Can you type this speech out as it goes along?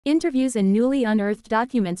Interviews and newly unearthed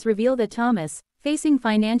documents reveal that Thomas, facing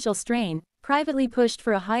financial strain, privately pushed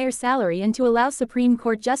for a higher salary and to allow Supreme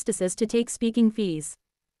Court justices to take speaking fees.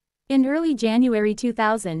 In early January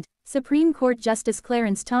 2000, Supreme Court Justice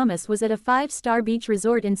Clarence Thomas was at a five-star beach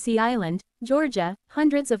resort in Sea Island, Georgia,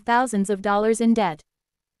 hundreds of thousands of dollars in debt.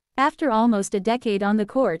 After almost a decade on the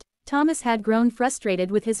court, Thomas had grown frustrated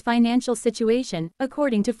with his financial situation,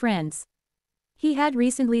 according to friends. He had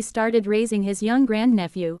recently started raising his young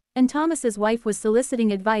grandnephew, and Thomas's wife was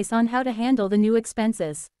soliciting advice on how to handle the new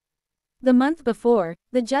expenses. The month before,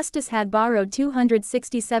 the justice had borrowed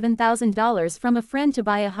 $267,000 from a friend to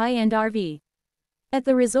buy a high-end RV. At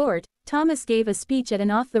the resort, Thomas gave a speech at an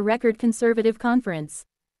off-the-record conservative conference.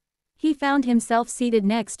 He found himself seated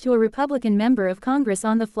next to a Republican member of Congress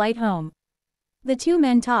on the flight home. The two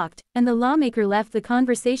men talked, and the lawmaker left the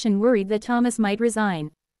conversation worried that Thomas might resign.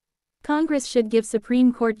 Congress should give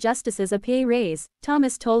Supreme Court justices a pay raise,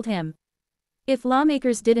 Thomas told him. If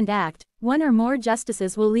lawmakers didn't act, one or more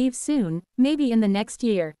justices will leave soon, maybe in the next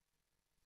year.